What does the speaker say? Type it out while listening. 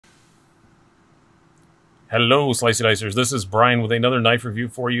Hello, Slicey Dicers. This is Brian with another knife review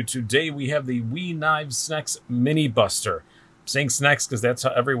for you. Today we have the WE Knives SNECX Mini Buster. I'm saying SNECX because that's how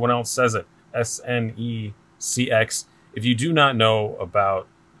everyone else says it. SNECX. If you do not know about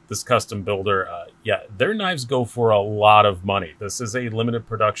this custom builder, yeah, their knives go for a lot of money. This is a limited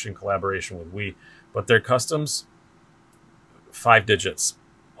production collaboration with WE, but their customs, 5 digits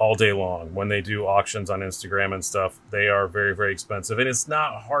all day long. When they do auctions on Instagram and stuff, they are very, very expensive. And it's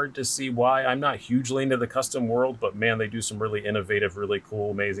not hard to see why. I'm not hugely into the custom world, but man, they do some really innovative, really cool,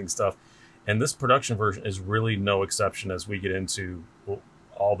 amazing stuff. And this production version is really no exception as we get into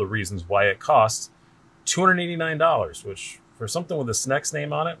all the reasons why it costs $289, which for something with a SNECX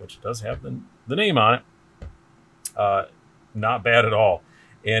name on it, which does have the name on it, not bad at all.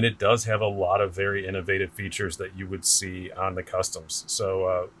 And it does have a lot of very innovative features that you would see on the customs.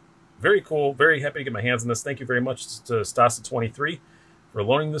 So very cool. Very happy to get my hands on this. Thank you very much to Stasa23 for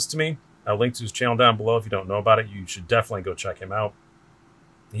loaning this to me. I'll link to his channel down below. If you don't know about it, you should definitely go check him out.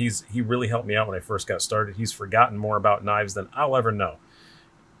 He really helped me out when I first got started. He's forgotten more about knives than I'll ever know.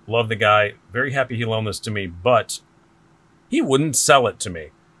 Love the guy. Very happy he loaned this to me, but he wouldn't sell it to me.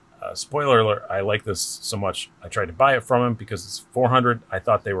 Spoiler alert, I like this so much. I tried to buy it from him because it's $400. I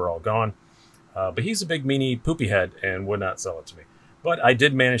thought they were all gone. But he's a big meanie poopy head and would not sell it to me. But I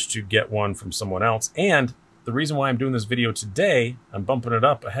did manage to get one from someone else. And the reason why I'm doing this video today, I'm bumping it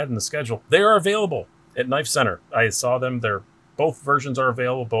up ahead in the schedule. They are available at Knife Center. I saw them. Both versions are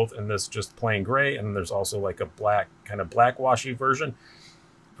available, both in this just plain gray. And then there's also like a black, kind of black washy version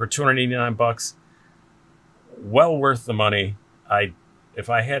for $289. Well worth the money. If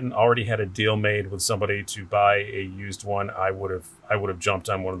I hadn't already had a deal made with somebody to buy a used one, I would have jumped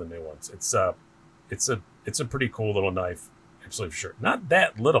on one of the new ones. It's a pretty cool little knife, absolutely for sure. Not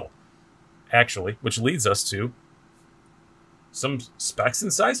that little, actually, which leads us to some specs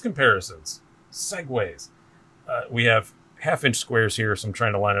and size comparisons. Segues. We have 1/2 inch squares here, so I'm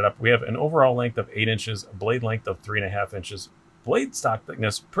trying to line it up. We have an overall length of 8 inches, a blade length of 3.5 inches. Blade stock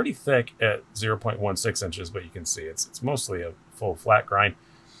thickness pretty thick at 0.16 inches, but you can see it's mostly a full flat grind.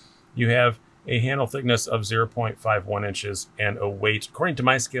 You have a handle thickness of 0.51 inches and a weight, according to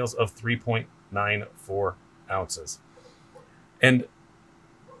my scales, of 3.94 ounces. And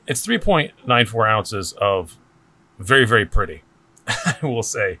it's 3.94 ounces of very, very pretty, I will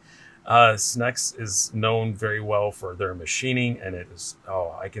say. SNECX is known very well for their machining, and it is,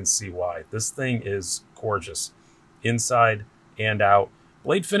 oh, I can see why. This thing is gorgeous inside and out.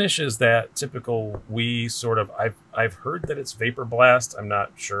 Blade finish is that typical WE sort of, I've heard that it's vapor blast. I'm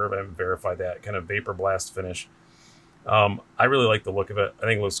not sure, I haven't verified that kind of vapor blast finish. I really like the look of it. I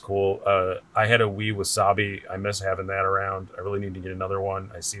think it looks cool. I had a WE Wasabi. I miss having that around. I really need to get another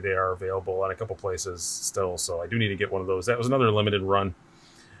one. I see they are available on a couple places still, so I do need to get one of those. That was another limited run.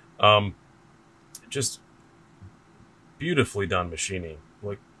 Just beautifully done machining.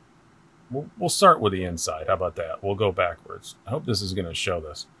 Like, we'll start with the inside. How about that? We'll go backwards. I hope this is going to show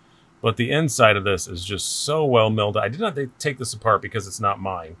this. But the inside of this is just so well milled. I did not take this apart because it's not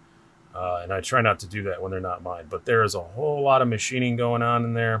mine. And I try not to do that when they're not mine. But there is a whole lot of machining going on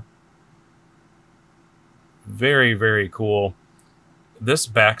in there. Very, very cool. This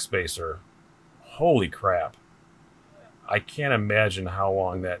backspacer, holy crap. I can't imagine how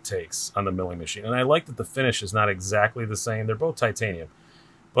long that takes on the milling machine. And I like that the finish is not exactly the same. They're both titanium.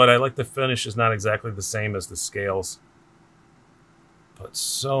 But I like the finish is not exactly the same as the scales. But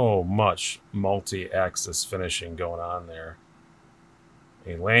so much multi-axis finishing going on there.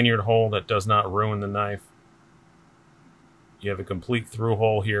 A lanyard hole that does not ruin the knife. You have a complete through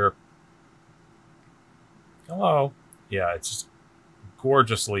hole here. Hello. Yeah, it's just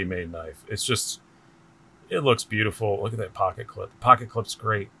gorgeously made knife. It's just, it looks beautiful. Look at that pocket clip. The pocket clip's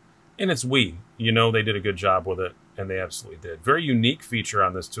great. And it's WE. You know they did a good job with it. And they absolutely did. Very unique feature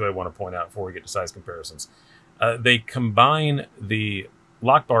on this, too, I want to point out before we get to size comparisons. They combine the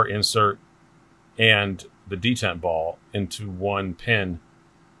lock bar insert and the detent ball into one pin.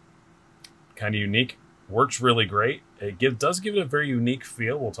 Kind of unique. Works really great. It does give it a very unique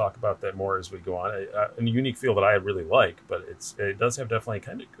feel. We'll talk about that more as we go on. A unique feel that I really like, but it does have definitely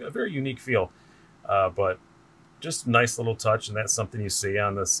kind of a very unique feel. But just a nice little touch, and that's something you see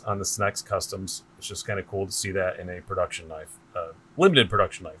on the SNECX customs. It's just kind of cool to see that in a production knife, limited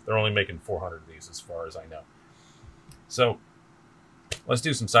production knife. They're only making 400 of these, as far as I know. So let's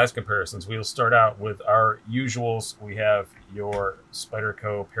do some size comparisons. We'll start out with our usuals. We have your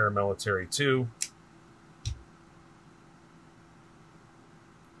Spyderco Paramilitary 2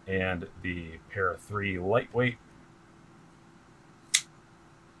 and the Para 3 Lightweight.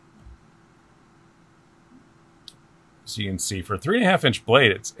 So you can see for a 3.5-inch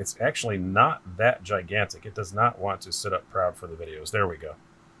blade, it's actually not that gigantic. It does not want to sit up proud for the videos. There we go.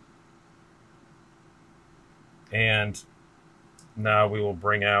 And now we will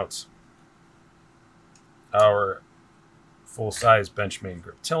bring out our full-size Benchmade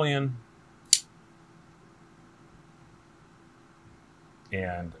Griptilian.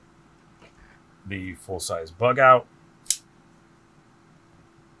 And the full-size Bug Out.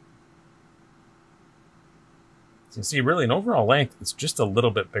 So you can see, really, in overall length, it's just a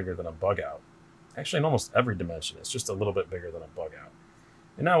little bit bigger than a Bug Out. Actually, in almost every dimension, it's just a little bit bigger than a Bug Out.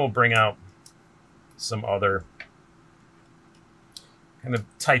 And now we'll bring out some other kind of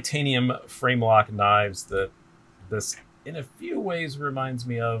titanium frame lock knives that this, in a few ways, reminds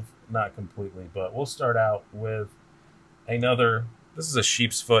me of. Not completely, but we'll start out with another. This is a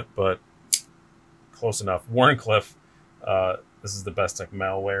sheep's foot, but close enough. Warncliffe. This is the Bestech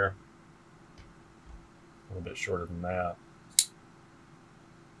Malware. A little bit shorter than that.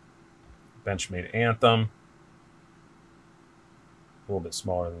 Benchmade Anthem. A little bit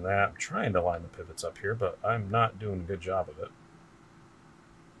smaller than that. I'm trying to line the pivots up here, but I'm not doing a good job of it.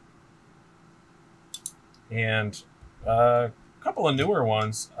 And a couple of newer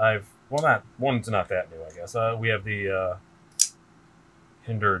ones. One's not that new, I guess. We have the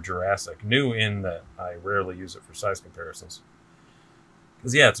Hinder Jurassic. New in that I rarely use it for size comparisons.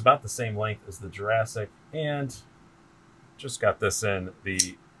 Because, yeah, it's about the same length as the Jurassic, and just got this in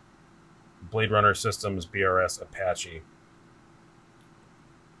the Blade Runner Systems BRS Apache.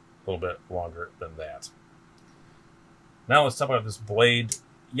 A little bit longer than that. Now let's talk about this blade.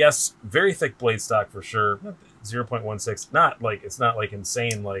 Yes, very thick blade stock for sure. 0.16. It's not like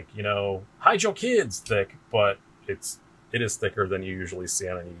insane, like, you know, hide your kids thick, but it is thicker than you usually see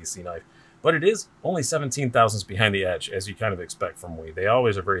on an EDC knife. But it is only 17 thousandths behind the edge, as you kind of expect from WE. They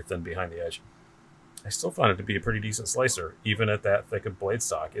always are very thin behind the edge. I still found it to be a pretty decent slicer, even at that thick of blade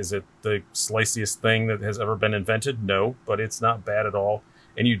stock. Is it the sliciest thing that has ever been invented? No, but it's not bad at all.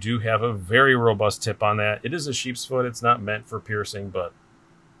 And you do have a very robust tip on that. It is a sheep's foot. It's not meant for piercing, but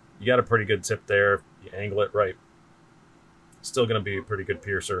you got a pretty good tip there if you angle it right. Still going to be a pretty good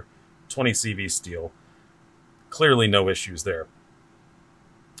piercer. 20 CV steel. Clearly no issues there.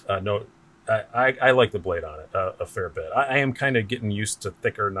 I like the blade on it a fair bit. I am kind of getting used to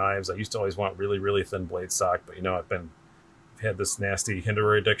thicker knives. I used to always want really, really thin blade stock, but, you know, I've had this nasty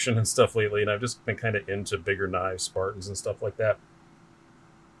Hinderer addiction and stuff lately, and I've just been kind of into bigger knives, Spartans and stuff like that.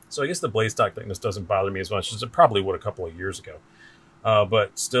 So I guess the blade stock thickness doesn't bother me as much as it probably would a couple of years ago.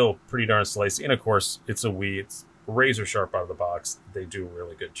 But still pretty darn slicey. And, of course, it's a WE. It's razor sharp out of the box. They do a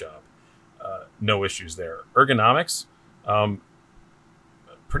really good job. No issues there. Ergonomics,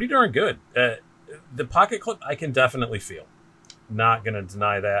 pretty darn good. The pocket clip I can definitely feel. Not going to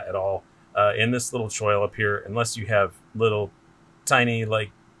deny that at all. In this little choil up here, unless you have little tiny,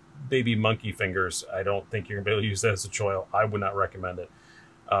 like, baby monkey fingers, I don't think you're going to be able to use that as a choil. I would not recommend it.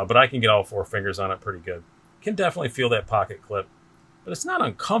 But I can get all 4 fingers on it pretty good. Can definitely feel that pocket clip. But it's not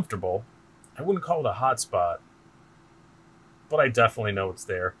uncomfortable. I wouldn't call it a hot spot. But I definitely know it's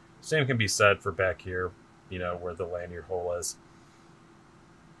there. Same can be said for back here, you know, where the lanyard hole is.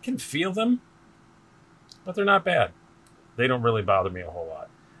 Can feel them, but they're not bad. They don't really bother me a whole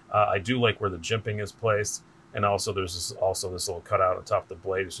lot. I do like where the jimping is placed, and also there's this little cutout on top of the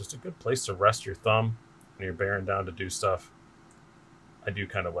blade. It's just a good place to rest your thumb when you're bearing down to do stuff. I do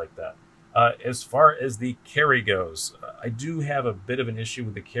kind of like that. As far as the carry goes, I do have a bit of an issue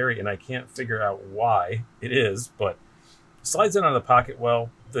with the carry, and I can't figure out why it is, but it slides in on the pocket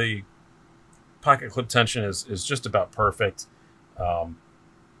well. The pocket clip tension is just about perfect.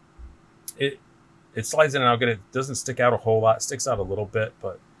 It slides in and out good. It doesn't stick out a whole lot. It sticks out a little bit,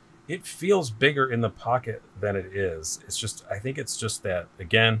 but it feels bigger in the pocket than it is. It's just, I think it's just that,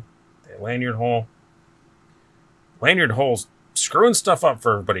 again, that lanyard hole. Lanyard hole's screwing stuff up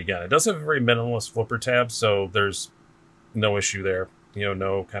for everybody again. It doesn't have a very minimalist flipper tab, so there's no issue there. You know,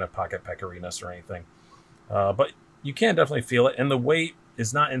 no kind of pocket pecoriness or anything. But you can definitely feel it, and the weight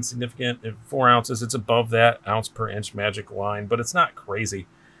is not insignificant. At 4 ounces, it's above that ounce per inch magic line, but it's not crazy.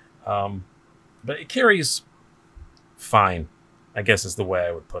 But it carries fine, I guess is the way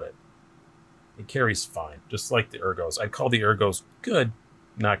I would put it. It carries fine, just like the ergos. I'd call the ergos good,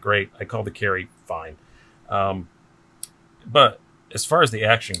 not great. I call the carry fine. But as far as the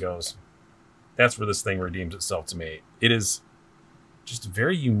action goes, that's where this thing redeems itself to me. It is just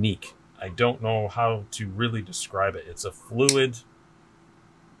very unique. I don't know how to really describe it. It's a fluid.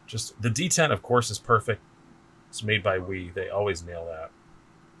 Just the D10, of course, is perfect. It's made by WE. They always nail that.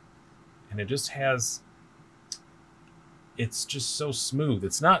 And it just has, it's just so smooth.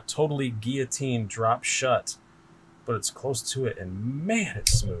 It's not totally guillotine drop shut, but it's close to it, and man,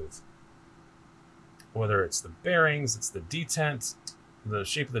 it's smooth. Whether it's the bearings, it's the detent, the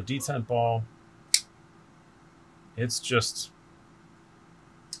shape of the detent ball, it's just,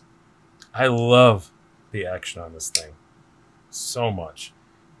 I love the action on this thing so much.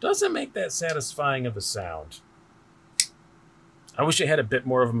 Doesn't make that satisfying of a sound. I wish it had a bit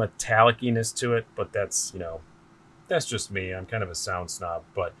more of a metallic-iness to it, but that's, you know, that's just me. I'm kind of a sound snob,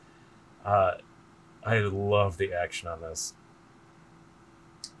 but I love the action on this.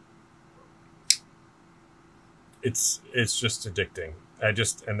 It's just addicting.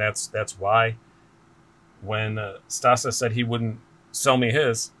 And that's why when Stasa said he wouldn't sell me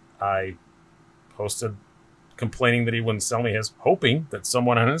his, I posted complaining that he wouldn't sell me his, hoping that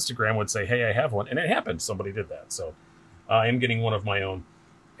someone on Instagram would say, hey, I have one. And it happened. Somebody did that. So I am getting one of my own.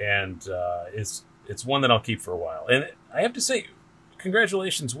 And it's one that I'll keep for a while. And I have to say,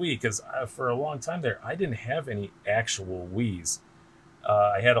 congratulations, Wii, because for a long time there, I didn't have any actual Wiis.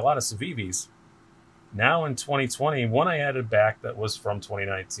 I had a lot of Civivis. Now in 2020, one I added back that was from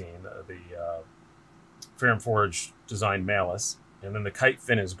 2019, the Fair and Forge designed Malice. And then the Kite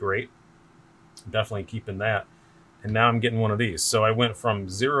Fin is great. I'm definitely keeping that. And now I'm getting one of these. So I went from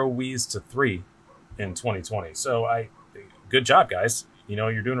 0 Wiis to 3 in 2020. So good job, guys. You know,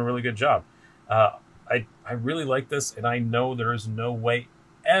 you're doing a really good job. I really like this, and I know there is no way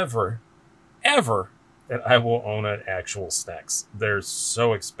ever that I will own an actual SNECX. They're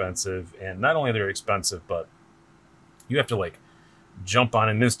so expensive, and not only they're expensive, but you have to like jump on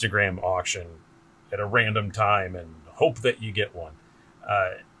an Instagram auction at a random time and hope that you get one.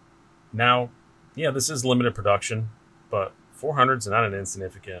 Now, yeah, this is limited production, but 400's not an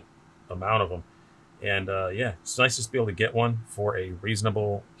insignificant amount of them. And yeah, it's nice just to be able to get one for a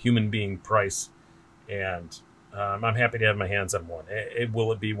reasonable human being price. And I'm happy to have my hands on one.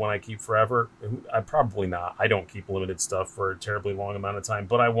 Will it be one I keep forever? Probably not. I don't keep limited stuff for a terribly long amount of time,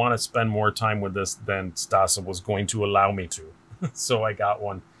 but I want to spend more time with this than Stasa was going to allow me to. So I got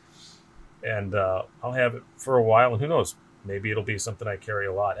one. And I'll have it for a while, and who knows? Maybe it'll be something I carry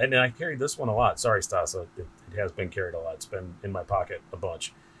a lot. And I carried this one a lot. Sorry, Stasa. It has been carried a lot. It's been in my pocket a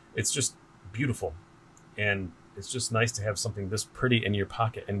bunch. It's just beautiful. And it's just nice to have something this pretty in your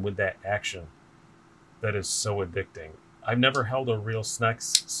pocket and with that action that is so addicting. I've never held a real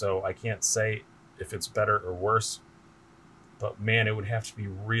SNECX, so I can't say if it's better or worse. But man, it would have to be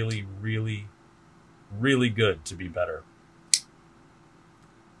really, really, really good to be better.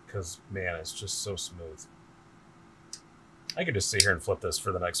 Because, man, it's just so smooth. I could just sit here and flip this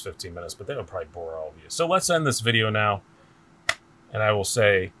for the next 15 minutes, but that'll probably bore all of you. So let's end this video now. And I will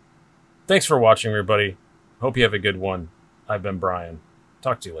say, thanks for watching, everybody. Hope you have a good one. I've been Brian.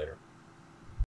 Talk to you later.